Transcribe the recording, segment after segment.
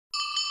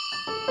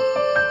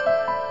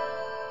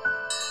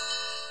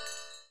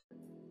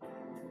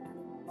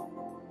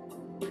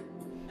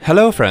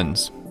Hello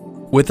friends!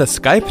 With a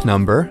Skype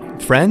number,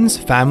 friends,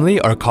 family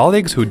or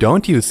colleagues who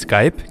don't use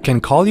Skype can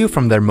call you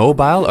from their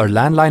mobile or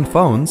landline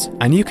phones,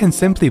 and you can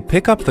simply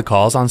pick up the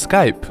calls on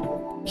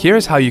Skype.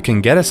 Here's how you can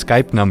get a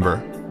Skype number.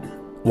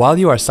 While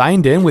you are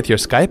signed in with your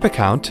Skype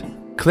account,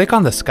 click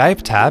on the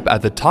Skype tab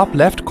at the top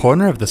left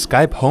corner of the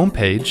Skype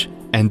homepage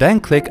and then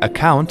click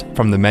Account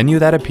from the menu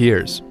that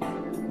appears.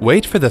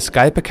 Wait for the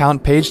Skype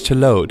account page to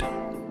load.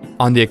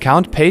 On the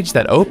account page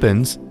that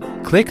opens,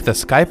 click the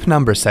Skype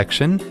number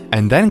section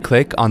and then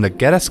click on the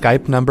Get a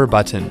Skype number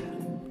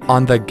button.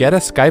 On the Get a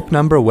Skype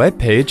number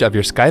webpage of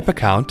your Skype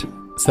account,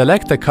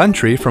 select the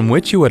country from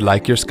which you would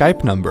like your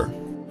Skype number.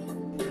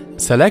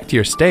 Select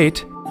your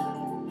state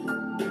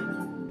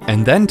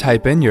and then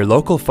type in your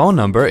local phone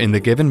number in the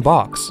given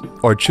box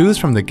or choose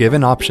from the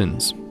given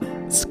options.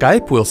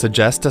 Skype will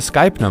suggest a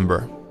Skype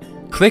number.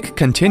 Click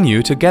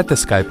Continue to get the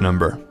Skype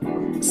number.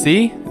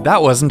 See,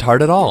 that wasn't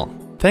hard at all.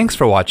 Thanks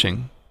for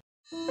watching.